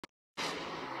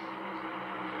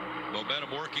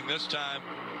Momentum working this time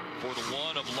for the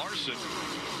one of Larson.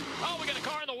 Oh, we got a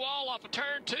car in the wall off of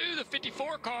turn 2, the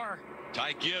 54 car.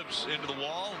 Ty Gibbs into the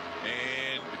wall,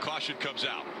 and the caution comes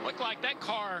out. Looked like that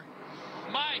car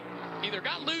might either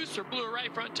got loose or blew a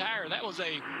right front tire. That was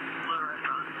a,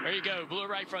 there you go, blew a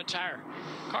right front tire.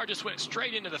 Car just went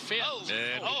straight into the fence.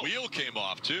 And the wheel came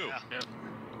off, too. Yeah.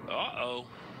 Uh-oh.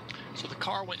 So the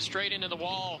car went straight into the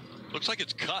wall. Looks like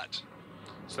it's cut.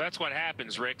 So that's what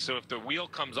happens, Rick. So if the wheel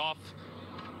comes off,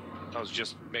 I was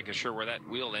just making sure where that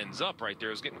wheel ends up right there.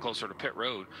 It was getting closer to pit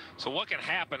road. So what can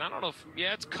happen? I don't know if,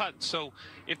 yeah, it's cut. So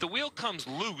if the wheel comes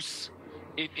loose,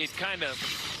 it kind of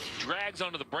drags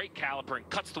onto the brake caliper and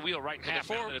cuts the wheel right in half.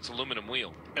 Now that it's aluminum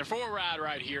wheel. They're four ride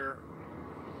right here,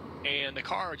 and the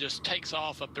car just takes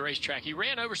off up the racetrack. He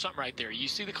ran over something right there. You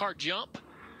see the car jump?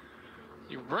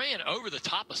 He ran over the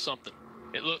top of something.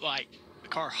 It looked like the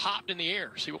car hopped in the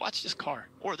air. See, watch this car.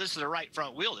 Or this is a right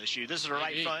front wheel issue. This is a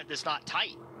right front that's not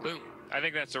tight. Boom. I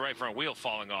think that's the right front wheel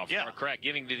falling off. Yeah. Correct.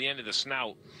 Getting to the end of the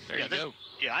snout. There you go.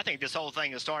 Yeah, I think this whole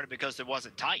thing has started because it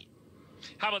wasn't tight.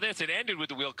 How about this? It ended with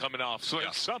the wheel coming off. So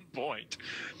at some point,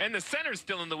 and the center's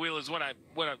still in the wheel is what I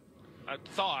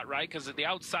thought, right? Because the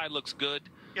outside looks good.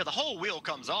 Yeah, the whole wheel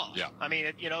comes off. Yeah. I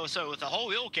mean, so if the whole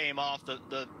wheel came off,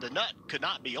 the nut could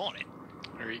not be on it.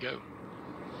 There you go.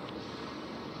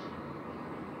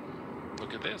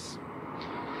 Look at this.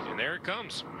 And there it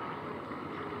comes.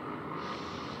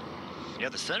 Yeah,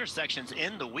 the center section's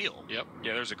in the wheel. Yep.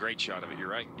 Yeah, there's a great shot of it. You're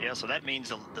right. Yeah, so that means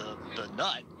the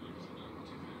nut.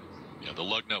 Yeah, the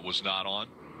lug nut was not on.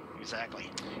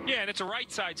 Exactly. Yeah, and it's a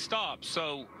right side stop.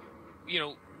 So,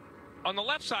 on the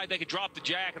left side, they could drop the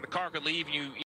jack and the car could leave you.